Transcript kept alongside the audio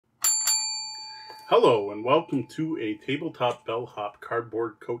Hello and welcome to a Tabletop Bellhop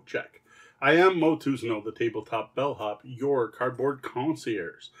cardboard coat check. I am Mo Tuzno, the Tabletop Bellhop, your cardboard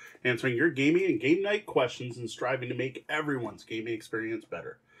concierge, answering your gaming and game night questions and striving to make everyone's gaming experience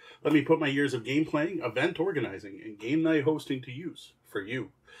better. Let me put my years of game playing, event organizing, and game night hosting to use for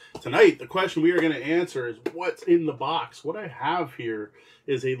you. Tonight, the question we are going to answer is what's in the box. What I have here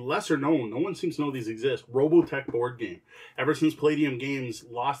is a lesser known, no one seems to know these exist, Robotech board game. Ever since Palladium Games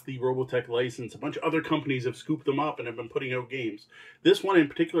lost the Robotech license, a bunch of other companies have scooped them up and have been putting out games. This one in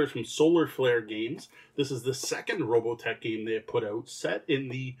particular is from Solar Flare Games. This is the second Robotech game they have put out, set in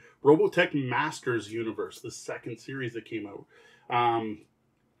the Robotech Masters Universe, the second series that came out,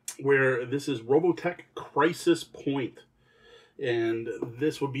 where this is Robotech Crisis Point. And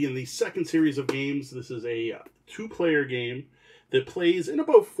this will be in the second series of games. This is a two-player game that plays in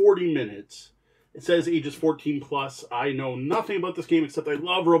about 40 minutes. It says ages 14 plus. I know nothing about this game except I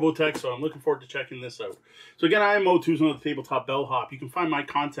love Robotech, so I'm looking forward to checking this out. So again, I am Mo Tuzno of the Tabletop Bellhop. You can find my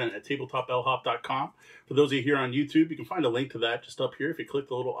content at tabletopbellhop.com. For those of you here on YouTube, you can find a link to that just up here. If you click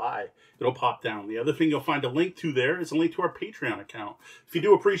the little eye, it'll pop down. The other thing you'll find a link to there is a link to our Patreon account. If you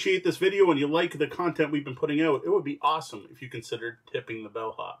do appreciate this video and you like the content we've been putting out, it would be awesome if you considered tipping the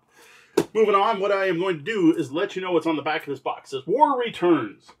Bellhop. Moving on, what I am going to do is let you know what's on the back of this box. It says, War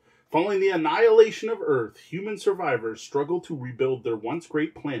returns. Following the annihilation of Earth, human survivors struggle to rebuild their once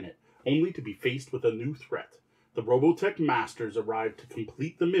great planet, only to be faced with a new threat. The Robotech Masters arrive to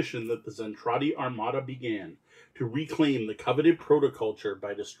complete the mission that the Zentradi Armada began, to reclaim the coveted protoculture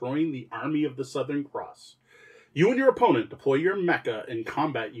by destroying the army of the Southern Cross. You and your opponent deploy your mecha and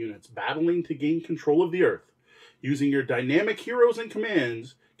combat units, battling to gain control of the Earth. Using your dynamic heroes and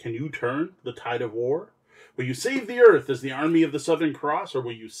commands, can you turn the tide of war? Will you save the Earth as the army of the Southern Cross, or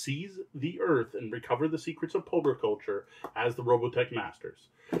will you seize the Earth and recover the secrets of culture as the Robotech Masters?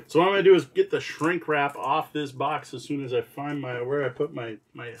 So what I'm going to do is get the shrink wrap off this box as soon as I find where I put my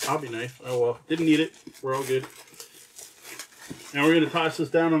hobby knife. Oh well, didn't need it. We're all good. Now we're going to toss this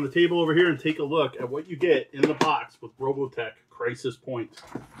down on the table over here and take a look at what you get in the box with Robotech Crisis Point.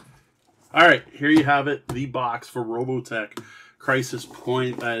 Alright, here you have it, the box for Robotech Crisis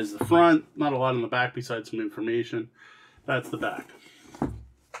Point. That is the front. Not a lot on the back besides some information. That's the back.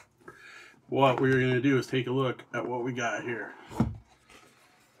 What we're going to do is take a look at what we got here.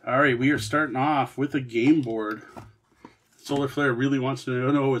 Alright, we are starting off with a game board. Solar Flare really wants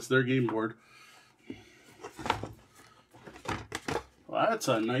to know it's their game board. Well, that's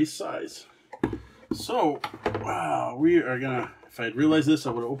a nice size. So, wow, we are going to, if I had realized this,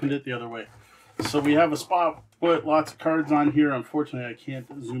 I would have opened it the other way. So we have a spot with lots of cards on here. Unfortunately, I can't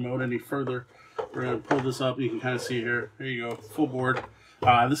zoom out any further. We're going to pull this up. You can kind of see here. There you go. Full board.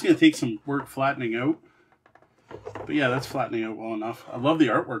 This is going to take some work flattening out. But yeah, that's flattening out well enough. I love the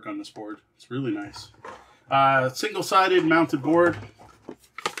artwork on this board. It's really nice. Single-sided mounted board.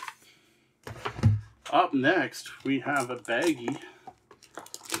 Up next, we have a baggie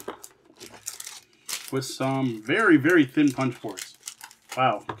with some very, very thin punch boards.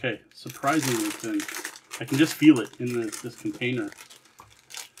 Wow, okay, surprisingly thin. I can just feel it in this container.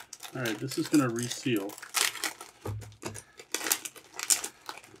 Alright, this is going to reseal.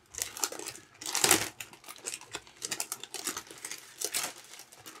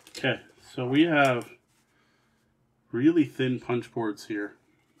 Okay, so we have really thin punch boards here.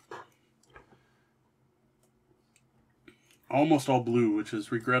 Almost all blue, which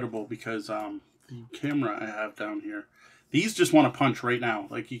is regrettable because the camera I have down here, these just want to punch right now.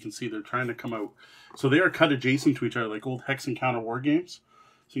 Like you can see, they're trying to come out. So they are cut adjacent to each other, like old Hex and Counter war games.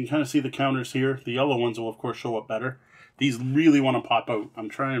 So you can kind of see the counters here. The yellow ones will, of course, show up better. These really want to pop out. I'm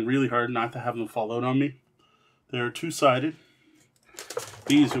trying really hard not to have them fall out on me. They're two-sided.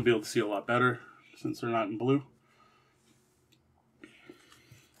 These you'll be able to see a lot better since they're not in blue.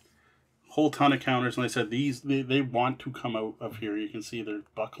 Whole ton of counters. And like I said, these, they want to come out of here. You can see they're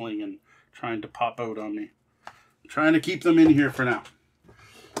buckling and trying to pop out on me. Trying to keep them in here for now.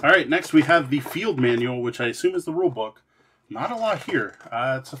 Alright, next we have the field manual, which I assume is the rule book. Not a lot here.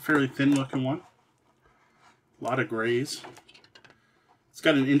 It's a fairly thin looking one. A lot of grays. It's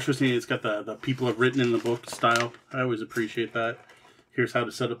got an interesting, it's got the people have written in the book style. I always appreciate that. Here's how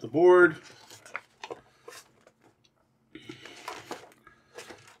to set up the board.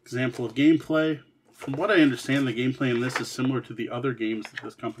 Example of gameplay. From what I understand, the gameplay in this is similar to the other games that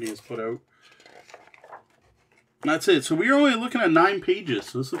this company has put out. That's it. So we're only looking at 9 pages.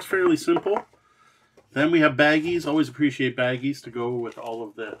 So this looks fairly simple. Then we have baggies. Always appreciate baggies to go with all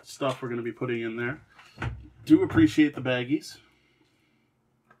of the stuff we're going to be putting in there. Do appreciate the baggies.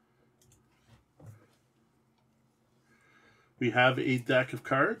 We have a deck of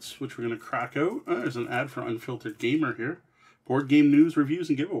cards, which we're going to crack out. There's an ad for Unfiltered Gamer here. Board game news, reviews,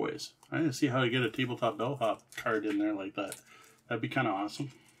 and giveaways. I need to see how to get a Tabletop Bellhop card in there like that. That'd be kind of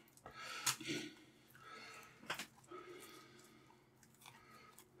awesome.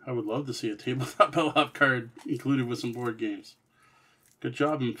 I would love to see a Tabletop Bellhop card included with some board games. Good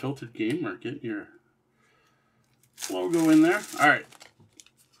job, Unfiltered Gamer, getting your logo in there. Alright.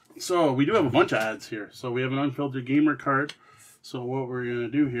 So, we do have a bunch of ads here. So, we have an Unfiltered Gamer card. So, what we're going to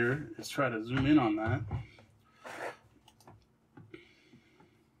do here is try to zoom in on that.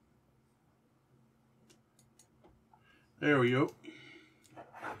 There we go.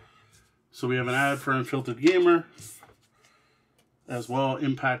 So, we have an ad for Unfiltered Gamer. As well,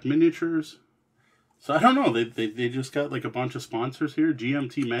 Impact Miniatures. So I don't know, they just got like a bunch of sponsors here.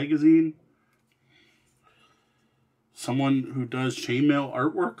 GMT Magazine. Someone who does chainmail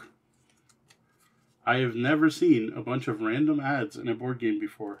artwork. I have never seen a bunch of random ads in a board game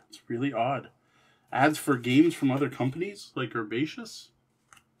before. It's really odd. Ads for games from other companies like Herbaceous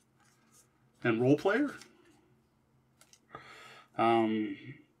and Role Player.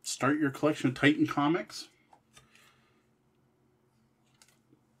 Start your collection of Titan comics.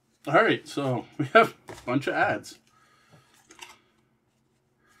 Alright, so we have a bunch of ads.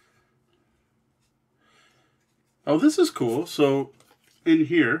 Oh, this is cool. So in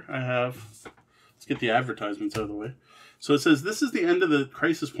here I have, let's get the advertisements out of the way. So it says, this is the end of the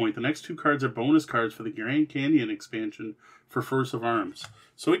Crisis Point. The next two cards are bonus cards for the Grand Canyon expansion for Force of Arms.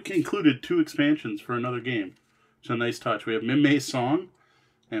 So it included 2 expansions for another game, which is a nice touch. We have Minmay Song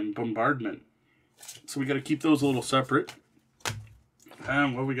and Bombardment. So we got to keep those a little separate.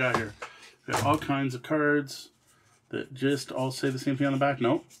 And what we got here? We got all kinds of cards that just all say the same thing on the back.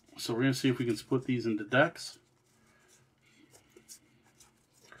 Nope. So we're going to see if we can split these into decks.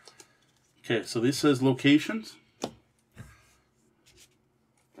 Okay, so this says locations.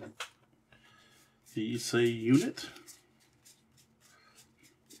 These say unit.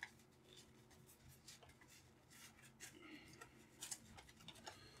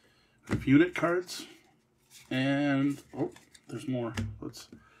 Unit cards. And, oh, there's more. Let's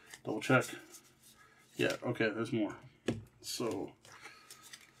double check. Yeah, okay, there's more. So,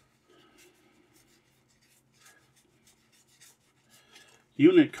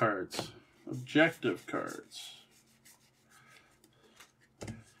 unit cards, objective cards,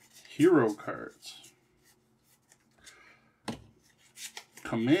 hero cards,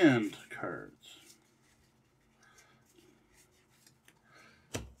 command cards,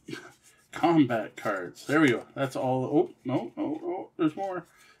 combat cards. There we go. That's all. Oh, no, there's more.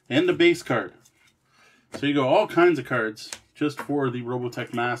 And a base card. So you go all kinds of cards just for the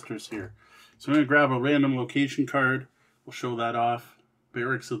Robotech Masters here. So I'm going to grab a random location card. We'll show that off.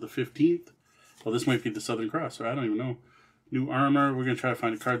 Barracks of the 15th. Well, this might be the Southern Cross, or I don't even know. New armor. We're going to try to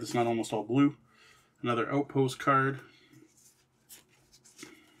find a card that's not almost all blue. Another outpost card.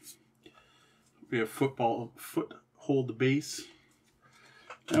 We have foothold base.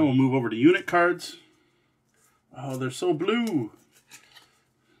 Then we'll move over to unit cards. Oh, they're so blue.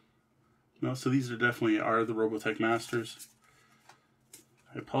 No, so these are definitely the Robotech Masters.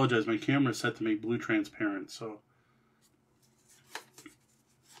 I apologize, my camera is set to make blue transparent, so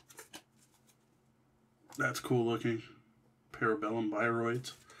that's cool looking. Parabellum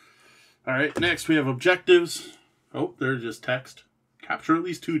Bioroids. Alright, next we have objectives. Oh, they're just text. Capture at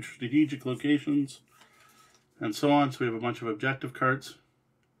least 2 strategic locations, and so on. So we have a bunch of objective cards.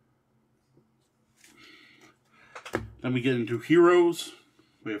 Then we get into heroes.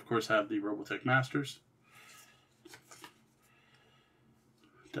 We, of course, have the Robotech Masters.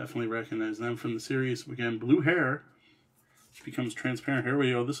 Definitely recognize them from the series. Again, blue hair, which becomes transparent. Here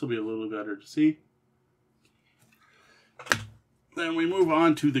we go. This will be a little better to see. Then we move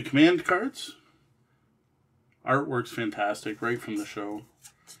on to the command cards. Artwork's fantastic, right from the show.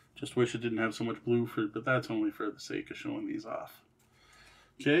 Just wish it didn't have so much blue, but that's only for the sake of showing these off.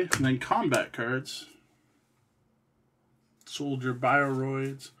 Okay, and then combat cards. Soldier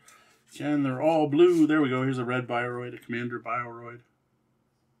Bioroids. Again, they're all blue. There we go. Here's a red Bioroid, a Commander Bioroid.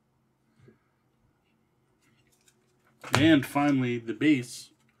 And finally, the base.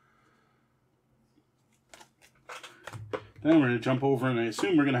 Then we're going to jump over, and I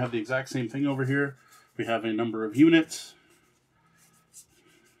assume we're going to have the exact same thing over here. We have a number of units,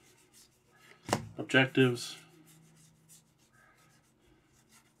 objectives,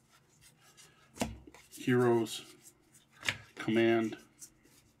 heroes, command,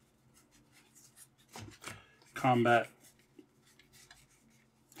 combat,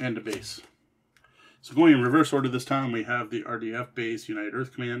 and a base. So going in reverse order this time, we have the RDF base, United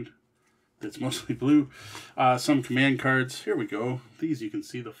Earth Command. it's mostly blue. Some command cards. Here we go. These you can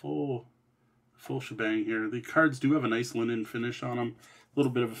see the full shebang here. The cards do have a nice linen finish on them. A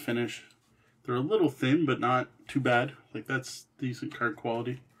little bit of a finish. They're a little thin, but not too bad. Like, that's decent card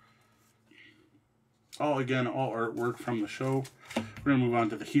quality. Again, all artwork from the show. We're going to move on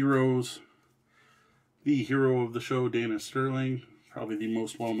to the heroes. The hero of the show, Dana Sterling. Probably the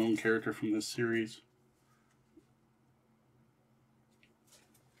most well-known character from this series.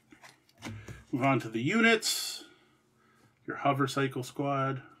 Move on to the units. Your Hover Cycle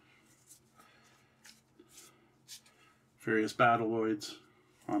Squad. Various Battleoids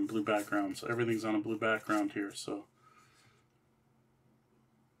on blue background. So everything's on a blue background here. So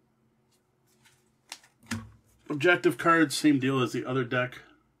objective cards, same deal as the other deck.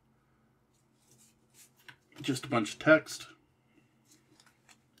 Just a bunch of text.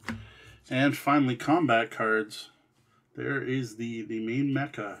 And finally, combat cards. There is the main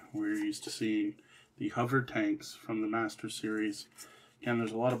mecha we're used to seeing. The hover tanks from the Masters series. Again,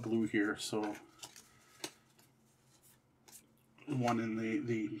 there's a lot of blue here, so one in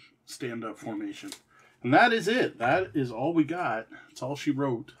the stand-up formation. And that is it. That is all we got. That's all she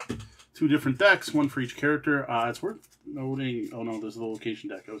wrote. 2 different decks, one for each character. It's worth noting... Oh no, there's the location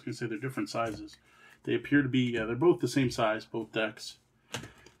deck. I was going to say they're different sizes. They appear to be... Yeah, they're both the same size, both decks.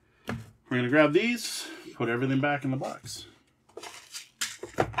 We're going to grab these, put everything back in the box.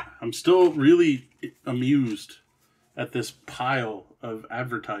 I'm still really amused at this pile of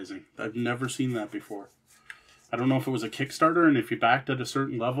advertising. I've never seen that before. I don't know if it was a Kickstarter, and if you backed at a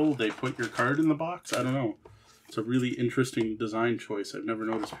certain level, they put your card in the box. I don't know. It's a really interesting design choice I've never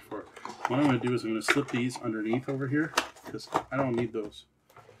noticed before. What I'm going to do is I'm going to slip these underneath over here, because I don't need those.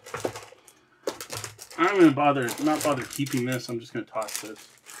 I'm going to not bother keeping this. I'm just going to toss this.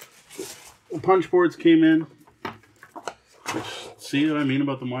 The punch boards came in. Which, see what I mean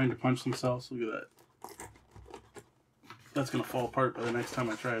about them wanting to punch themselves? Look at that. That's going to fall apart by the next time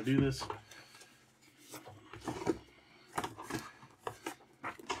I try to do this.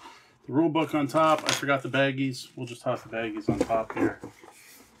 The rule book on top. I forgot the baggies. We'll just toss the baggies on top here.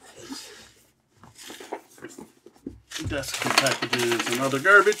 Desk packages and other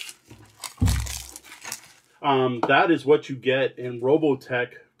garbage. That is what you get in Robotech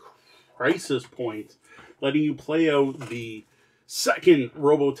Crisis Point, letting you play out the second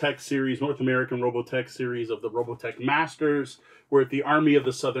Robotech series, North American Robotech series of the Robotech Masters. We're at the Army of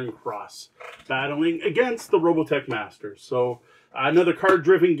the Southern Cross, battling against the Robotech Masters. So another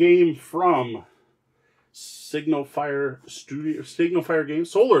card-driven game from Solar Flare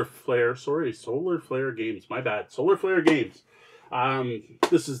Games. My bad. Solar Flare Games.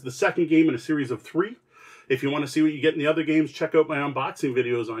 This is the second game in a series of 3. If you want to see what you get in the other games, check out my unboxing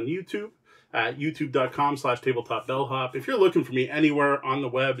videos on YouTube at youtube.com/tabletopbellhop. If you're looking for me anywhere on the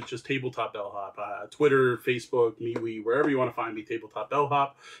web, it's just Tabletop Bellhop. Twitter, Facebook, MeWe, wherever you want to find me, Tabletop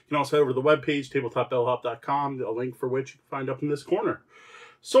Bellhop. You can also head over to the webpage, tabletopbellhop.com, a link for which you can find up in this corner.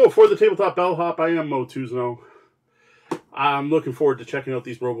 So for the Tabletop Bellhop, I am Mo Tuzno. I'm looking forward to checking out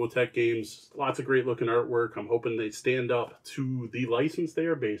these Robotech games. Lots of great looking artwork. I'm hoping they stand up to the license they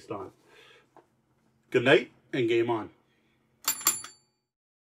are based on. Good night, and game on.